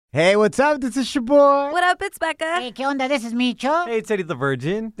Hey, what's up? This is your boy. What up? It's Becca. Hey, ¿qué onda? This is Micho. Hey, it's Eddie the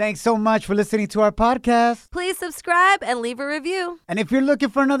Virgin. Thanks so much for listening to our podcast. Please subscribe and leave a review. And if you're looking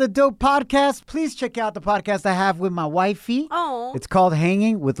for another dope podcast, please check out the podcast I have with my wifey. Oh. It's called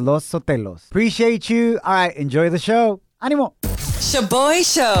Hanging with Los Sotelos. Appreciate you. All right, enjoy the show. Ánimo. Shaboy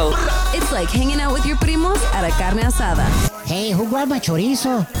Show. It's like hanging out with your primos at a carne asada. Hey, who grabbed my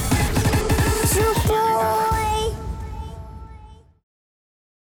chorizo?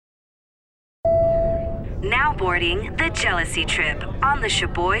 Now boarding the Jealousy Trip on the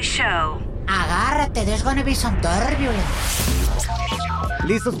Shaboy Show. Agárrate, there's gonna be some turbulence.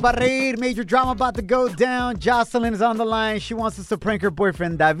 Listos para reír. Major drama about to go down. Jocelyn is on the line. She wants us to prank her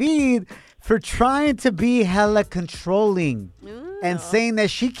boyfriend, David, for trying to be hella controlling. And saying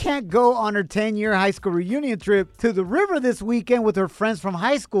that she can't go on her 10-year high school reunion trip to the river this weekend with her friends from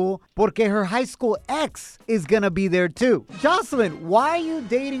high school porque her high school ex is gonna be there too. Jocelyn, why are you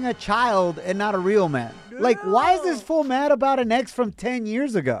dating a child and not a real man? Like, why is this fool mad about an ex from 10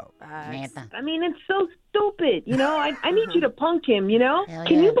 years ago? Neta. I mean, it's so stupid, you know? I need you to punk him, you know? Hell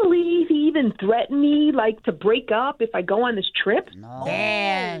Can yeah. you believe he even threatened me, like, to break up if I go on this trip? No.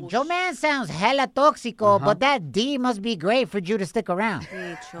 Damn, Joe Man sounds hella toxico, but that D must be great for you to stick around.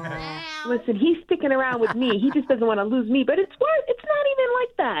 Listen, he's sticking around with me. He just doesn't want to lose me, but it's not even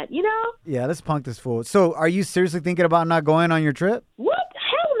like that, you know? Yeah, let's punk this fool. So, are you seriously thinking about not going on your trip? What?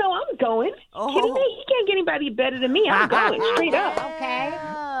 Hell no, I'm going. Kidding me? He can't get anybody better than me. I'm going, straight up. Okay.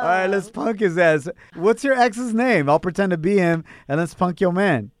 All right, let's punk his ass. What's your ex's name? I'll pretend to be him, and let's punk your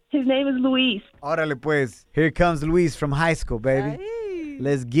man. His name is Luis. Órale, pues. Here comes Luis from high school, baby.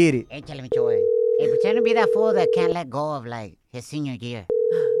 Let's get it. Échale, Micho. Hey, pretend to be that fool that can't let go of, like, his senior year.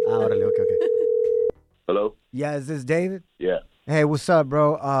 Órale, okay. Hello? Yeah, is this David? Yeah. Hey, what's up,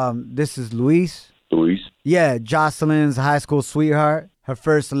 bro? This is Luis. Luis? Yeah, Jocelyn's high school sweetheart. Her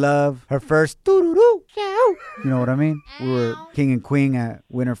first love. Her first doo-doo-doo. You know what I mean? We were king and queen at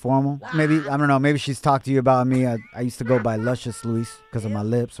Winter Formal. Maybe, I don't know, maybe she's talked to you about me. I used to go by Luscious Luis because of my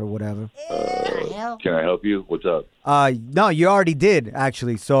lips or whatever. Can I help you? What's up? No, you already did,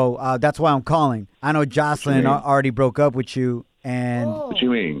 actually. So that's why I'm calling. I know Jocelyn already broke up with you, and What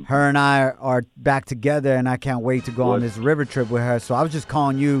you mean? her and I are back together, and I can't wait to go on this river trip with her. So I was just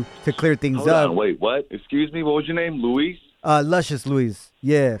calling you to clear things Hold up. on, wait, what? Excuse me, what was your name? Luis? Luscious Luis.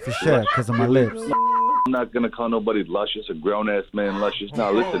 Yeah, for sure, because of my lips. I'm not going to call nobody luscious, a grown-ass man luscious.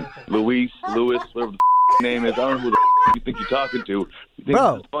 Now, listen, Luis, Louis, whatever the name is, I don't know who the you think you're talking to. You think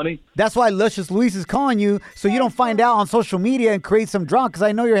Bro. this is funny? That's why Luscious Luis is calling you, so you don't find out on social media and create some drama, because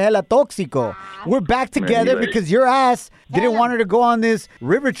I know you're hella toxico. We're back together Man, because your ass didn't want her to go on this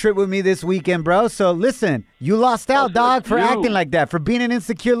river trip with me this weekend, bro. So listen, you lost out, dog, for you. acting like that, for being an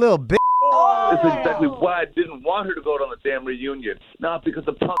insecure little bitch. That's exactly why I didn't want her to go on the damn reunion. Not because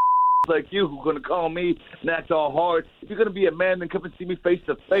of punk like you who are going to call me and act all hard. If you're going to be a man, then come and see me face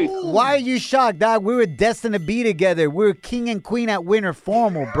to face. Why are you shocked, dog? We were destined to be together. We were king and queen at Winter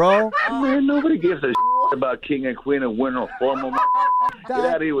Formal, bro. Man, nobody gives a about king and queen and winter formal. Get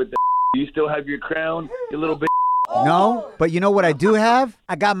out of here with that. You still have your crown, you little bitch? No, but you know what I do have?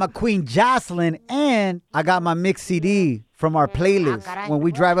 I got my Queen Jocelyn, and I got my mix CD from our playlist. When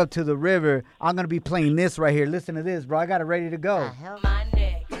we drive up to the river, I'm going to be playing this right here. Listen to this, bro. I got it ready to go.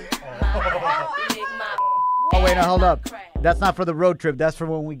 Oh, wait, no, hold up. That's not for the road trip. That's for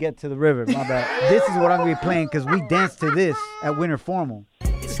when we get to the river. My bad. This is what I'm going to be playing because we danced to this at Winter Formal.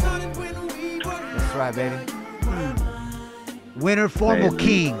 That's right, baby. Winter Formal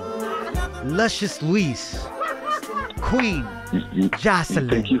King. Luscious Luis. Queen Jocelyn. You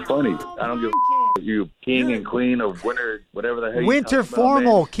think you funny. I don't give a you king and queen of winter, whatever the hell Winter you talking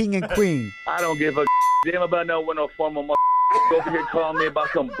Formal about, King and Queen. I don't give a damn about no winter formal over here calling me about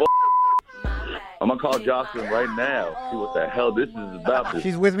some bull. I'm going to call Jocelyn right now. See what the hell this is about.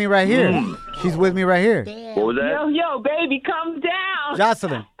 She's with me right here. She's with me right here. What was that? Yo, baby, calm down.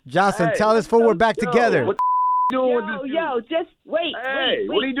 Jocelyn, Hey, tell this fool we're back yo, together. What the doing with this dude? Just wait. Hey,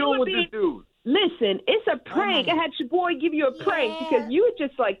 what are you doing with this dude? Listen, it's a prank. I had your boy give you a prank because you were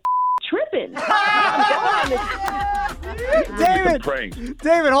just like tripping. David, Prank.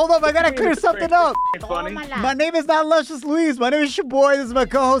 David, hold up. I got to clear something up. Funny? My name is not Luscious Luis. My name is your boy. This is my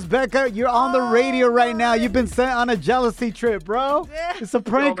co-host, Becca. You're on the radio right now. You've been sent on a jealousy trip, bro. It's a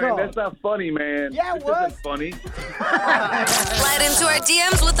prank man, call. that's not funny, man. Yeah, it this was. isn't funny. Slide into our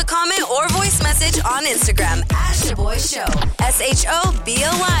DMs with a comment or voice message on Instagram at Shaboy Show.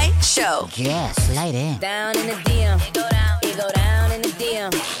 SHOBOY Show. Yeah, slide in. Down in the DM. It go down in the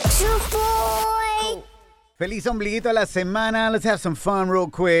DM. Feliz ombliguito de la semana. Let's have some fun real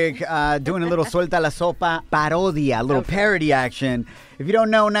quick. Doing a little Suelta la Sopa parodia, a little parody action. If you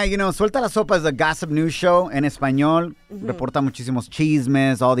don't know, now you know, Suelta la Sopa is a gossip news show en español. Reporta muchísimos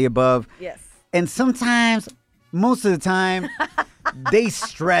chismes, all the above. Yes. And sometimes, most of the time, they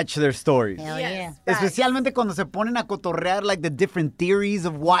stretch their stories. Hell yeah. Especialmente cuando se ponen a cotorrear like the different theories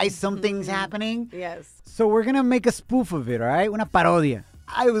of why something's happening. Yes. So we're going to make a spoof of it, all right? Una parodia.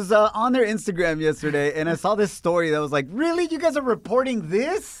 I was on their Instagram yesterday, and I saw this story that was like, really? You guys are reporting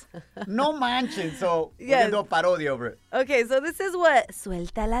this? No manches. So we're going to do a parodia over it. Okay, so this is what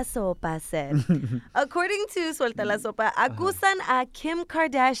Suelta la Sopa said. According to Suelta la Sopa, acusan a Kim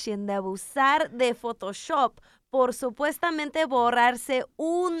Kardashian de abusar de Photoshop por supuestamente borrarse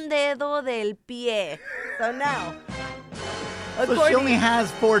un dedo del pie. So now... So she only has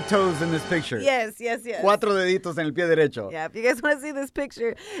 4 toes in this picture. Yes. 4 deditos en el pie derecho. Yeah, if you guys want to see this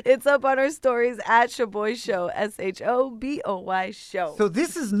picture, it's up on our stories at Shaboy Show, SHOBOY Show. So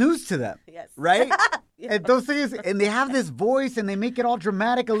this is news to them. Yes. Right? Entonces, and they have this voice and they make it all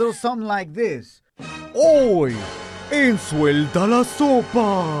dramatic, a little something like this. Hoy, en Suelta la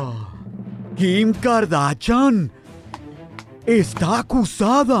Sopa, Kim Kardashian está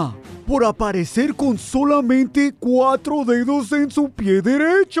acusada por aparecer con solamente 4 dedos en su pie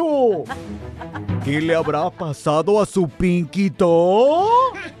derecho. ¿Qué le habrá pasado a su pinky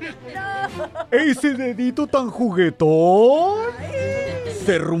toe? ¿Ese dedito tan juguetón?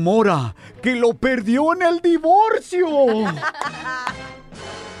 Se rumora que lo perdió en el divorcio.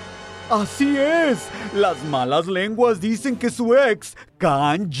 Así es, las malas lenguas dicen que su ex,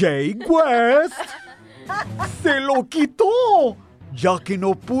 Kanye West, se lo quitó, ya que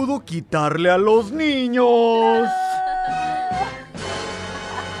no pudo quitarle a los niños.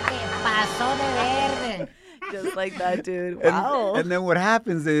 ¿Qué pasó de verde? Just like that, dude. Wow. And then what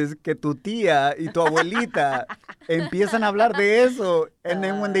happens is que tu tía y tu abuelita empiezan a hablar de eso. And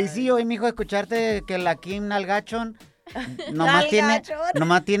then when they see, oye, mijo, escucharte que la Kim Nalgachon nomás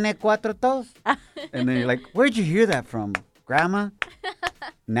tiene 4 toes. And then you're like, where'd you hear that from, Grandma?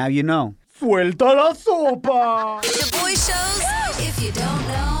 Now you know. Suelta la Sopa! Shaboy shows. If you don't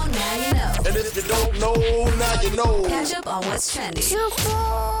know, now you know. And if you don't know, now you know. Catch up on what's trending.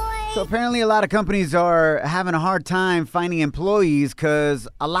 So apparently a lot of companies are having a hard time finding employees because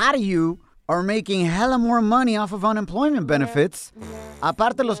a lot of you are making hella more money off of unemployment benefits.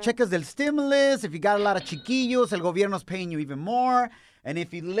 Aparte los cheques del stimulus, if you got a lot of chiquillos, el gobierno's paying you even more. And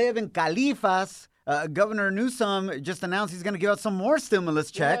if you live in Califas, Governor Newsom just announced he's going to give out some more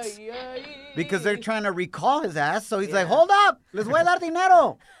stimulus checks because they're trying to recall his ass. So he's like, hold up, les voy a dar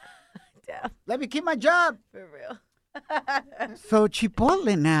dinero. Damn. Let me keep my job. For real. So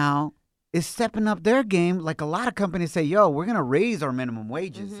Chipotle now is stepping up their game. Like a lot of companies say, yo, we're going to raise our minimum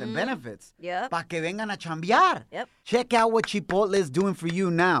wages and benefits. Yep. Pa que vengan a chambear. Yep. Check out what Chipotle is doing for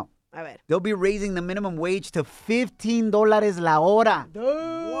you now. A ver. They'll be raising the minimum wage to $15 la hora.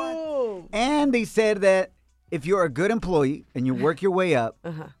 What? And they said that if you're a good employee and you work your way up,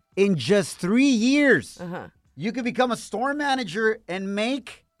 in just 3 years, you could become a store manager and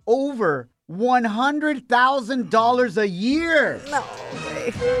make over $100,000 a year. No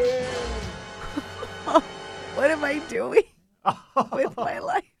way. What am I doing with my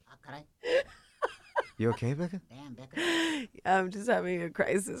life? You okay, Becca? Damn, Becca. I'm just having a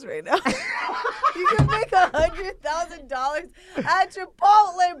crisis right now. You can make $100,000 at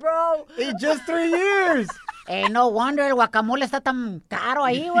Chipotle, bro. In just 3 years. No wonder el guacamole está tan caro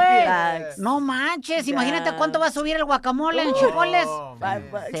ahí, güey. Facts. No manches, imagínate cuánto va a subir el guacamole en Chipotles.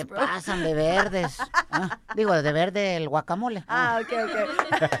 $5, Se bro. pasan de verdes. Digo, de verde el guacamole. Okay.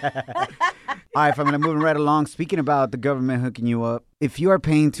 All right, family, moving right along. Speaking about the government hooking you up, if you are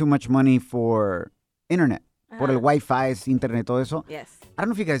paying too much money for internet, por el Wi-Fi, internet, todo eso, Yes. I don't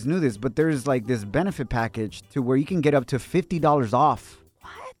know if you guys knew this, but there's like this benefit package to where you can get up to $50 off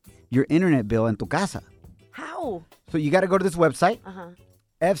What? your internet bill en tu casa. How? So you got to go to this website,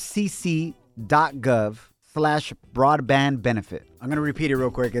 fcc.gov/broadband benefit. I'm going to repeat it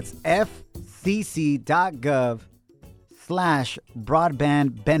real quick. It's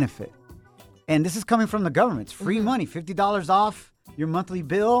fcc.gov/broadband benefit. And this is coming from the government. It's free money, $50 off your monthly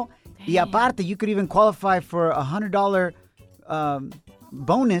bill. Y aparte, you could even qualify for a $100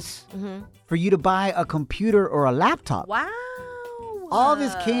 bonus for you to buy a computer or a laptop. Wow. All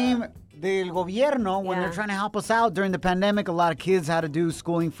this came del gobierno when Yeah. they're trying to help us out during the pandemic. A lot of kids had to do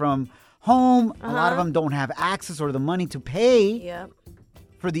schooling from home. A lot of them don't have access or the money to pay Yep.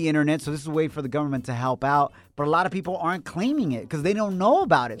 for the internet. So this is a way for the government to help out. But a lot of people aren't claiming it because they don't know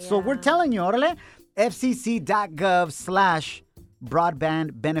about it. So we're telling you, órale, fcc.gov/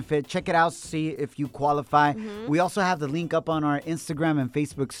 broadband benefit. Check it out, see if you qualify. We also have the link up on our Instagram and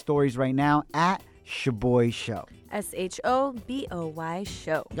Facebook stories right now at Shaboy Show. SHOBOY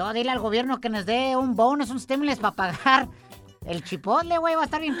Show. Yo, dile al gobierno que nos dé un bonus, un stimulus para pagar el chipotle, güey, va a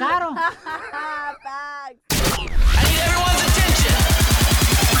estar bien caro.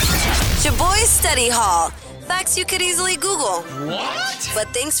 Shaboy Study Hall. Facts you could easily Google. What? But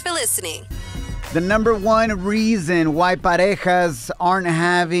thanks for listening. The number one reason why parejas aren't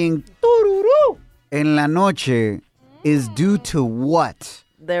having tururú en la noche is due to what?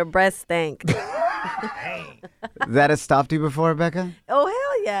 Their breath stank. That has stopped you before, Becca? Oh,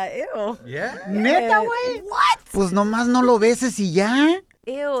 hell yeah. Ew. Yeah? ¿Neta, güey? What? Pues nomás no lo beses y ya.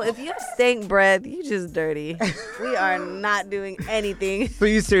 Ew, if you have stank breath, you just dirty. We are not doing anything. So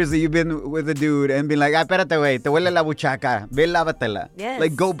you seriously, you've been with a dude and been like, espérate, güey, te huele la buchaca. Ve, lávatela. Yes.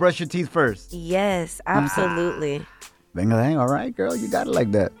 Like, go brush your teeth first. Yes, absolutely. Venga, dang, all right, girl, you got it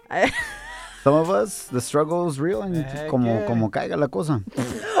like that. Some of us, the struggle is real and como caiga la cosa.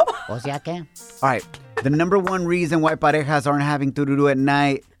 O sea que. All right, the number one reason why parejas aren't having tururú at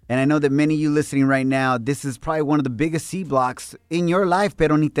night, and I know that many of you listening right now, this is probably one of the biggest C blocks in your life,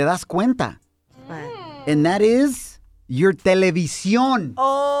 pero ni te das cuenta. And that is your televisión.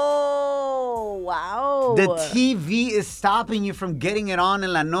 Oh, wow. The TV is stopping you from getting it on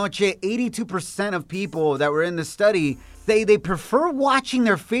en la noche. 82% of people that were in the study say they prefer watching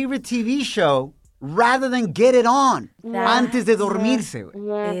their favorite TV show rather than get it on antes de dormirse.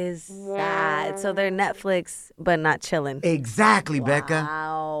 Is sad. So they're Netflix, but not chilling. Exactly, Becca.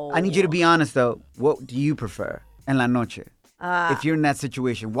 Wow. I need you to be honest, though. What do you prefer en la noche? If you're in that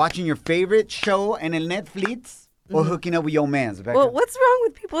situation, watching your favorite show en el Netflix or hooking up with your mans, Becca? Well, what's wrong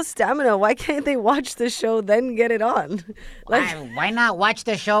with people's stamina? Why can't they watch the show, then get it on? Why not watch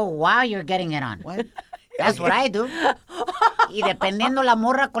the show while you're getting it on? What? That's what I do. Y dependiendo la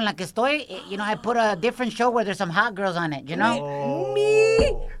morra con la que estoy, I put a different show where there's some hot girls on it, you know?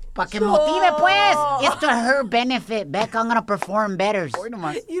 Me? Pa' que motive, pues. It's to her benefit. Becca, I'm gonna perform better.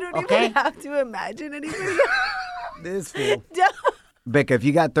 You don't Okay? even have to imagine anybody. This fool. Becca, if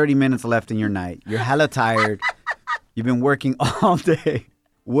you got 30 minutes left in your night, you're hella tired, you've been working all day,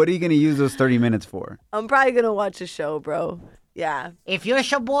 what are you going to use those 30 minutes for? I'm probably going to watch a show, bro. Yeah. If you're a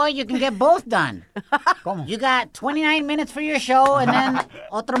show boy, you can get both done. You got 29 minutes for your show and then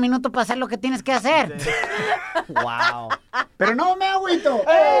otro minuto para hacer lo que tienes que hacer. Wow. Pero no me agüito.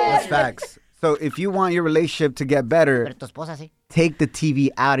 That's facts. So if you want your relationship to get better, Pero tu esposa sí. take the TV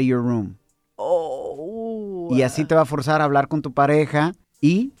out of your room. Oh. Y así te va a forzar a hablar con tu pareja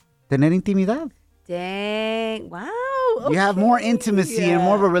y tener intimidad. Dang. Wow. You have more okay. intimacy and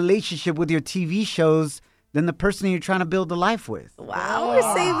more of a relationship with your TV shows than the person you're trying to build a life with. Wow,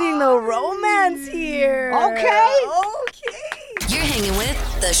 we're saving the romance here. Okay. You're hanging with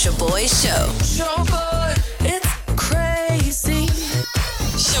The Shaboy Show. Shaboy, it's crazy.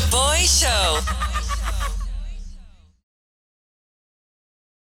 Shaboy Show.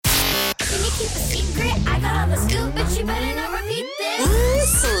 Can you keep a secret? I got all the scoop, but you better not repeat this. Ooh,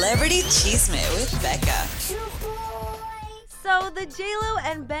 Celebrity Cheesemate with Becca. So the J-Lo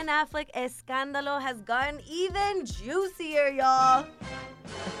and Ben Affleck escándalo has gotten even juicier, y'all.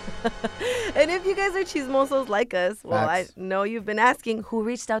 And if you guys are chismosos like us, well, Facts. I know you've been asking who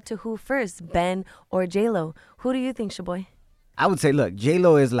reached out to who first, Ben or J-Lo. Who do you think, Shaboy? I would say, look,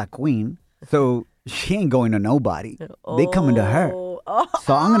 J-Lo is la queen, so she ain't going to nobody. They coming to her.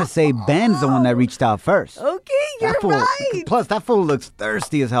 So I'm going to say Ben's the one that reached out first. Okay, you're That fool, right. Plus, that fool looks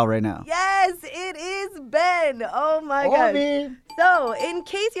thirsty as hell right now. Yes, it is Ben. Oh my gosh. So, in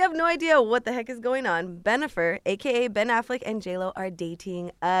case you have no idea what the heck is going on, Bennifer, aka Ben Affleck, and J-Lo are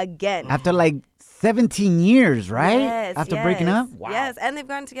dating again. After like 17 years, right? Yes, After breaking up? Yes, and they've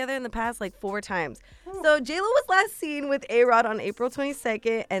gotten together in the past like 4 times. So J-Lo was last seen with A-Rod on April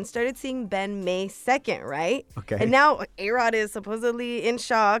 22nd and started seeing Ben May 2nd, right? Okay. And now A-Rod is supposedly in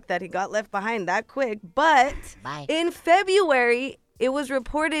shock that he got left behind that quick. But Bye. in February, it was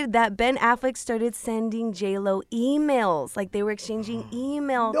reported that Ben Affleck started sending J-Lo emails. Like they were exchanging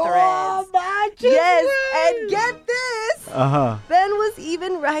email threads. Yes, and get this. Uh-huh. Ben was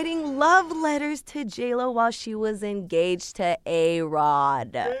even writing love letters to J-Lo while she was engaged to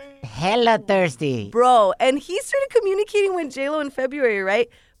A-Rod. Hella thirsty. Bro, and he started communicating with J-Lo in February, right?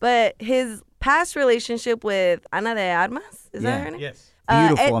 But his past relationship with Ana de Armas, is that her name? Yes.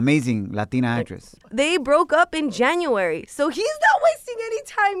 Beautiful, and amazing Latina actress. they broke up in January, so he's not wasting any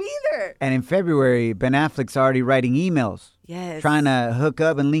time either. And in February, Ben Affleck's already writing emails Yes. trying to hook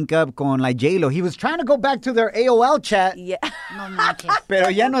up and link up con like J-Lo. He was trying to go back to their AOL chat. Yeah. No manches. Pero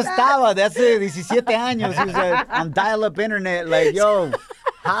ya no estaba. De hace 17 años. He was on dial-up internet. Like, yo,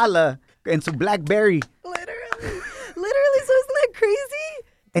 holla. En su BlackBerry. Literally, so isn't that crazy?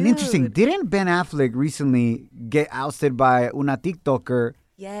 And interesting, Dude. didn't Ben Affleck recently get ousted by una TikToker?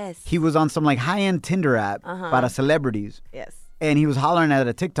 Yes. He was on some like high-end Tinder app para celebrities. Yes. And he was hollering at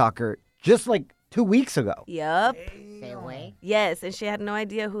a TikToker just like 2 weeks ago. Yup. Say way. Yes, and she had no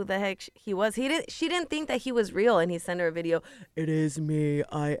idea who the heck he was. She didn't think that he was real, and he sent her a video. It is me.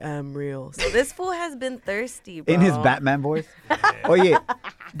 I am real. So this fool has been thirsty, bro. In his Batman voice. Oh, yeah.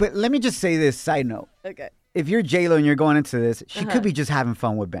 But let me just say this side note. Okay. If you're J-Lo and you're going into this, she could be just having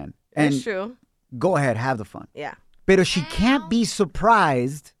fun with Ben. And That's true. go ahead, have the fun. Yeah. Pero she can't be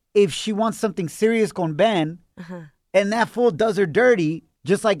surprised if she wants something serious con Ben and that fool does her dirty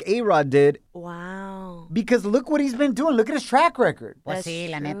just like A-Rod did. Wow. Because look what he's been doing. Look at his track record. Pues sí,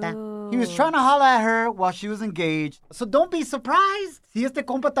 la neta. He was trying to holler at her while she was engaged. So don't be surprised si este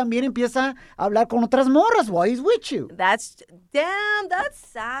compa también empieza a hablar con otras morras while he's with you. That's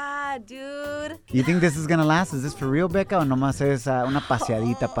sad, dude. You think this is going to last? Is this for real, Becca? O nomás es una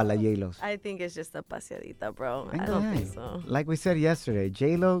paseadita para la J-Los? I think it's just a paseadita, bro. I don't think so. Like we said yesterday,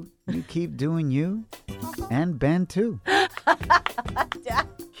 J-Lo, you keep doing you and Ben too.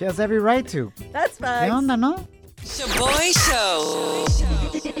 She has every right to. That's ¿Qué facts. onda, no? Shaboy Show.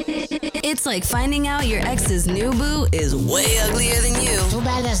 It's like finding out your ex's new boo is way uglier than you. Too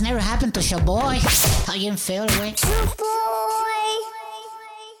bad that's never happened to Shaboy. How you feel, güey?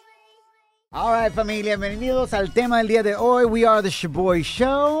 All right, familia, bienvenidos al tema del día de hoy. We are the Shaboy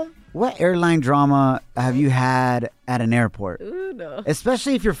Show. What airline drama have you had at an airport? Ooh, no.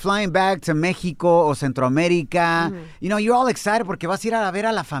 Especially if you're flying back to Mexico or Centroamérica. You know, you're all excited porque vas a ir a ver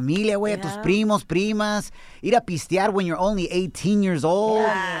a la familia, güey, a tus primos, primas. Ir a pistear when you're only 18 years old.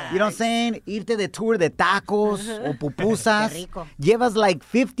 You know what I'm saying? Irte de tour de tacos o pupusas. Qué rico. Llevas like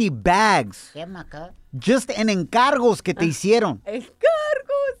 50 bags Qué maca. just en encargos que te hicieron. Encargos,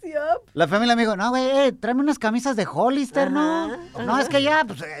 yup. La familia me dijo, no, güey, tráeme unas camisas de Hollister, ¿no? No, es que ya,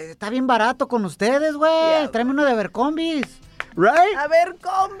 pues, está bien barato con ustedes, güey. Tráeme uno de Abercrombie. Right? A ver,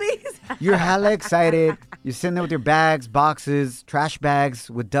 combis. You're hella excited. You're sitting there with your bags, boxes, trash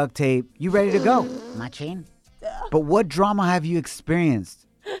bags with duct tape. You ready to go. Machín. But what drama have you experienced?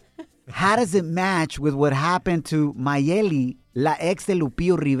 How does it match with what happened to Mayeli, la ex de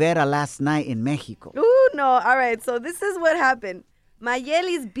Lupillo Rivera, last night in Mexico? Ooh, no. All right, so this is what happened.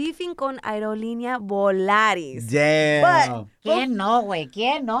 Mayeli's beefing con Aerolínea Volaris. Damn. ¿Quién no, güey?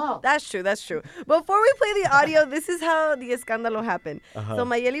 ¿Quién no? That's true. Before we play the audio, this is how the escándalo happened. So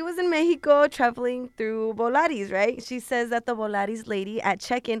Mayeli was in Mexico traveling through Volaris, right? She says that the Volaris lady at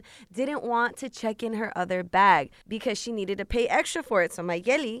check-in didn't want to check in her other bag because she needed to pay extra for it. So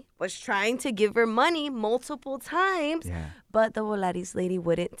Mayeli was trying to give her money multiple times, but the Volaris lady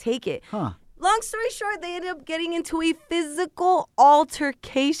wouldn't take it. Huh. Long story short, they ended up getting into a physical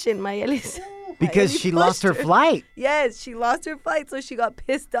altercation, Mayeli said. Because she lost her flight. Yes, she lost her flight, so she got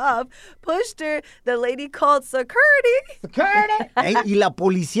pissed off, pushed her. The lady called security. Ey, y la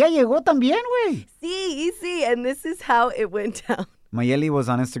policía llegó también, güey. Sí, and this is how it went down. Mayeli was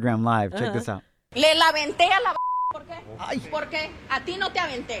on Instagram Live. Check this out. Le la aventé a la ¿Por qué? Porque a ti no te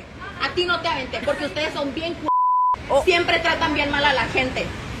aventé. A ti no te aventé. Porque ustedes son bien Siempre tratan bien mal a la gente.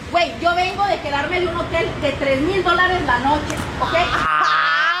 Güey, yo vengo de quedarme de un hotel de $3,000 la noche, ¿ok?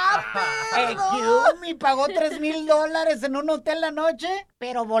 Excuse me, pagó $3,000 en un hotel la noche,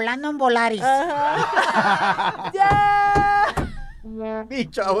 pero volando en Volaris.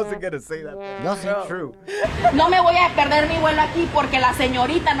 Bitch, I wasn't gonna say that. Yo sí. True. No me voy a perder mi vuelo aquí porque la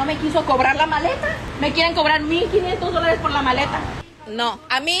señorita no me quiso cobrar la maleta. Me quieren cobrar $1,500 por la maleta. No,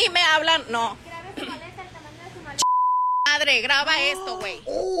 a mí me hablan, no. Madre, graba esto, güey.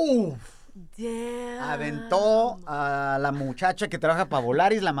 Damn. Aventó a la muchacha que trabaja para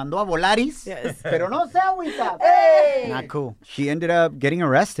Volaris, la mandó a Volaris. Yes. Pero no se agüita. Hey. Not cool. She ended up getting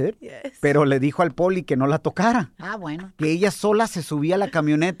arrested. Yes. Pero le dijo al poli que no la tocara. Ah, bueno. Que ella sola se subía a la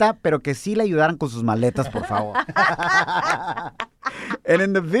camioneta, pero que sí le ayudaran con sus maletas, por favor. And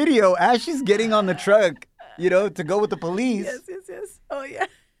in the video, as she's getting on the truck, you know, to go with the police. Yes. Oh, yeah.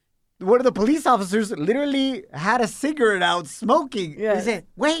 One of the police officers literally had a cigarette out smoking. Yes. Dice,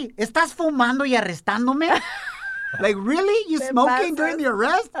 güey, ¿estás fumando y arrestándome? Like, really? You smoking during the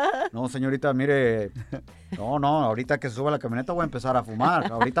arrest? No, señorita, mire. No, ahorita que suba la camioneta voy a empezar a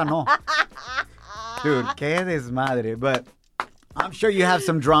fumar. Ahorita no. Dude, qué desmadre. But I'm sure you have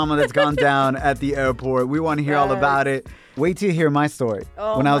some drama that's gone down at the airport. We want to hear all about it. Wait till you hear my story.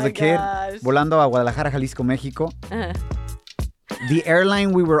 Oh, when I was my a kid, gosh. volando a Guadalajara, Jalisco, Mexico. the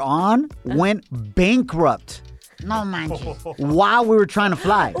airline we were on went bankrupt No manches. while we were trying to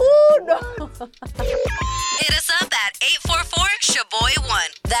fly. Ooh, no. Hit us up at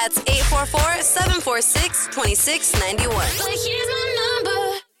 844-SHABOY1. That's 844-746-2691. But here's my number,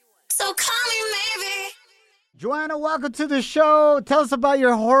 so call me maybe. Joanna, welcome to the show. Tell us about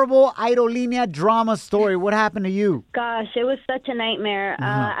your horrible Aerolínea drama story. What happened to you? Gosh, it was such a nightmare.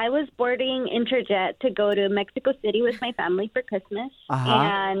 I was boarding Interjet to go to Mexico City with my family for Christmas.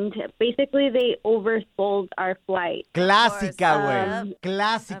 And basically, they oversold our flight. Clásica, güey.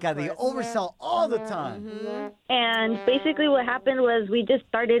 Clásica. They oversell all the time. And basically what happened was we just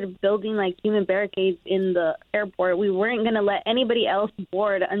started building like human barricades in the airport. We weren't going to let anybody else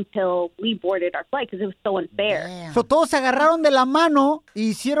board until we boarded our flight because it was so unfair. So todos se agarraron de la mano y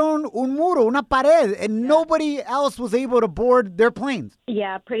hicieron un muro, una pared, and nobody else was able to board their planes.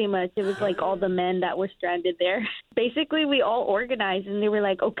 Yeah, pretty much. It was like all the men that were stranded there. Basically, we all organized, and they were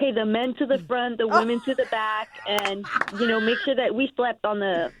like, okay, the men to the front, the women to the back, and, you know, make sure that we slept on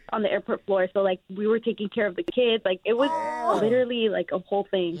the airport floor. So, like, we were taking care of the kids. Like, it was literally, like, a whole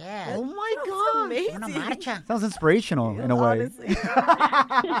thing. Yeah. Oh, my God. Una marcha. Sounds inspirational in a way. Honestly.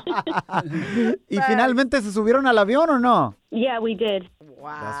 ¿Y finalmente se subieron al avión o no? Yeah, we did.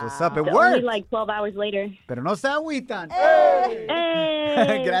 Wow. That's what's up. It Only worked. like 12 hours later. Pero no se agüitan.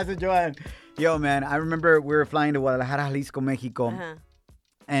 Hey! Gracias, Joan. Yo, man, I remember we were flying to Guadalajara, Jalisco, Mexico.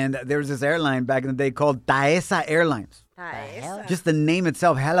 And there was this airline back in the day called Taesa Airlines. Nice. Just the name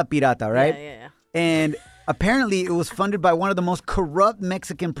itself, hella pirata, right? Yeah. And apparently it was funded by one of the most corrupt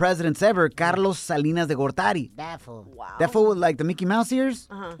Mexican presidents ever, Carlos Salinas de Gortari. That fool. Wow. That fool with like the Mickey Mouse ears?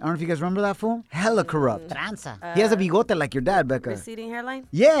 I don't know if you guys remember that fool. Hella corrupt. Tranza. He has a bigote like your dad, Becca. Receding hairline?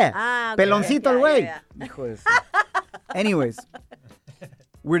 Yeah. Ah, okay. Peloncito el güey. Yeah. Hijo de su- Anyways,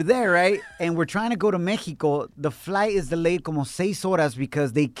 we're there, right? And we're trying to go to Mexico. The flight is delayed como 6 horas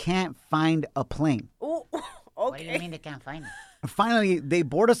because they can't find a plane. Ooh, What do you okay. mean they can't find it? Finally, they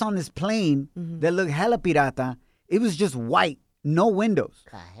board us on this plane that looked hella pirata. It was just white, no windows.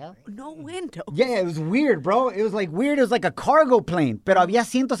 The hell? No window. Yeah, it was weird, bro. It was like weird. It was like a cargo plane, pero había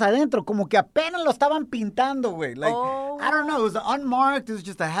asientos adentro, como que apenas lo estaban pintando, güey. Like, I don't know. It was unmarked. It was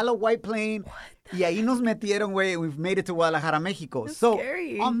just a hella white plane. Y ahí nos metieron, güey. We've made it to Guadalajara, Mexico. So,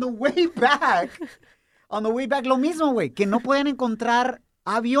 scary. on the way back, lo mismo, güey, que no podían encontrar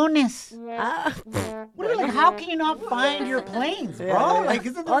aviones. What are you, like, how can you not find your planes, bro? Like,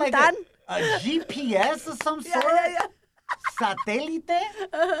 isn't there like a GPS of some sort? Satélite?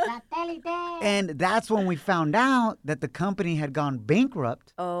 And that's when we found out that the company had gone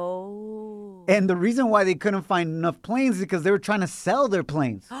bankrupt. Oh. And the reason why they couldn't find enough planes is because they were trying to sell their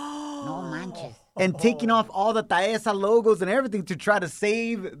planes. No manches. And taking off all the Taesa logos and everything to try to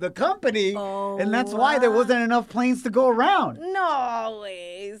save the company. And that's why there wasn't enough planes to go around. No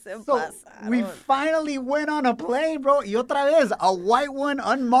way. Se So pasaron. we finally went on a plane, bro. Y otra vez, a white one,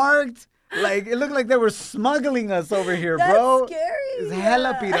 unmarked. Like, it looked like they were smuggling us over here, bro. That's scary. It's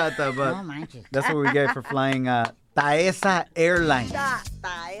hella pirata, but No manches. that's what we get for flying Taesa Airlines.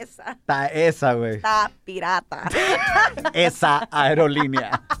 Esa. Taesa, güey. Ta pirata. Esa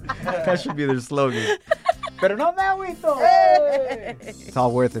aerolínea. That should be their slogan. Pero no me agüito. It's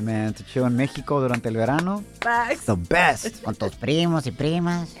all worth it, man. To chill in Mexico durante el verano. It's the best. Con tus primos y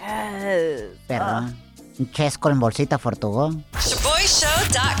primas. Yes. Perdón. Un chesco en bolsita Fortugón.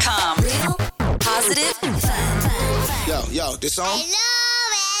 ShaboyShow.com. Real, positive, fun. Yo, this song?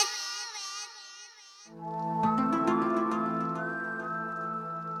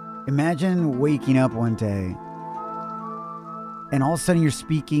 Imagine waking up one day and all of a sudden you're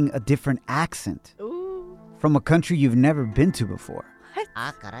speaking a different accent from a country you've never been to before.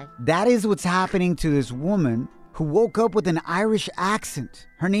 Ah, caray. That is what's happening to this woman who woke up with an Irish accent.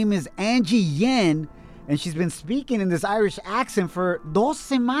 Her name is Angie Yen, and she's been speaking in this Irish accent for 2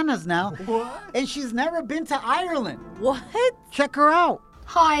 semanas now. What? And she's never been to Ireland. What? Check her out.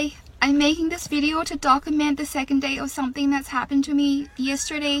 Hi, I'm making this video to document the second day of something that's happened to me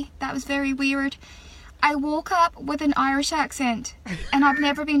yesterday that was very weird. I woke up with an Irish accent, and I've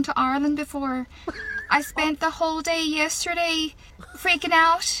never been to Ireland before. I spent the whole day yesterday freaking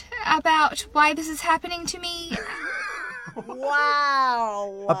out about why this is happening to me.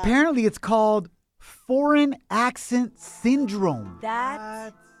 Wow. Apparently it's called foreign accent syndrome.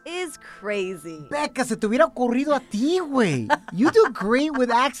 That is crazy. Becca, se te hubiera ocurrido a ti, güey. You do great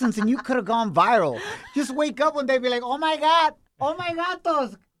with accents and you could have gone viral. Just wake up one day and be like, oh my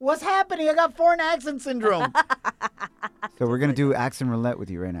gatos, what's happening? I got foreign accent syndrome. So we're going to do accent roulette with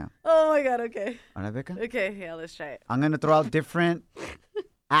you right now. Oh my God, okay. All right, Becca? Okay, yeah, let's try it. I'm going to throw out different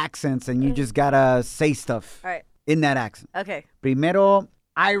accents and you just got to say stuff. All right. in that accent. Okay. Primero,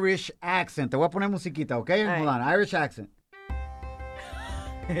 Irish accent. Te voy a poner musiquita, okay? All Hold right. on. Irish accent.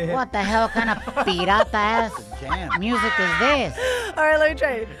 What the hell kind of pirata ass music is this? All right, let me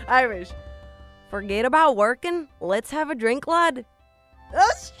try it. Irish. Forget about working. Let's have a drink, lad.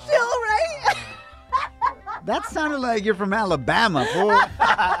 That's chill, right? That sounded like you're from Alabama, fool.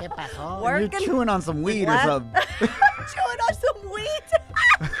 ¿Qué pasó? You're chewing on some weed or What? something. Chewing on some weed.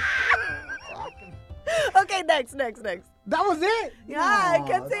 Okay, next. That was it? Yeah, I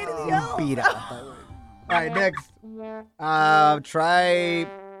can't say anything else. Pirata. All right, next. Try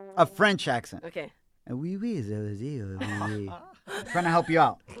a French accent. Okay. Oui, oui, trying to help you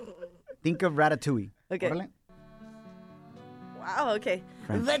out. Think of Ratatouille. Okay. Órale. Wow, okay.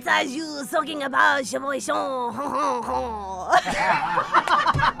 French. What are you talking about, Chavoichon?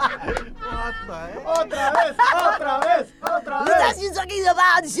 Otra vez. What are you talking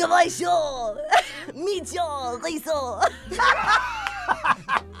about, Chavoichon? Micho, Rizo.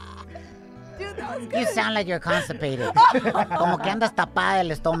 Dude, that was good. You sound like you're constipated. Como que andas tapada el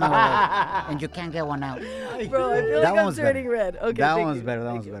estómago and you can't get one out. Bro, I feel That like one I'm was turning better. red. Okay, That thank one's you. better. That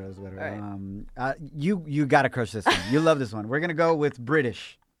Thank one's you. better. That was better. All right. You gotta crush this one. You love this one. We're gonna go with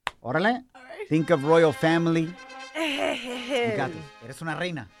British. Órale. Think of royal family. You got this. Eres una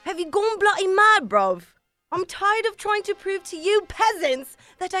reina. Have you gone bloody mad, bruv? I'm tired of trying to prove to you peasants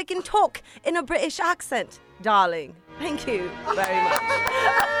that I can talk in a British accent, darling. Thank you very much.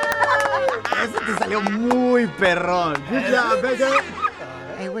 Eso te salió muy perrón. Good job, Becca.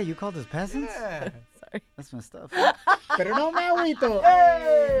 Hey, wait, you called us peasants? Sorry. That's my stuff. Pero no me agüito.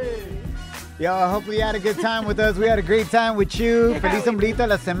 Yo, hopefully you had a good time with us. We had a great time with you. Feliz omblito de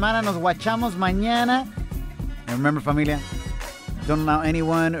la semana. Nos guachamos mañana. And remember, familia, don't allow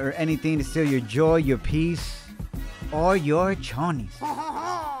anyone or anything to steal your joy, your peace, or your chonies.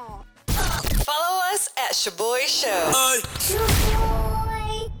 Follow us at Shaboy Show.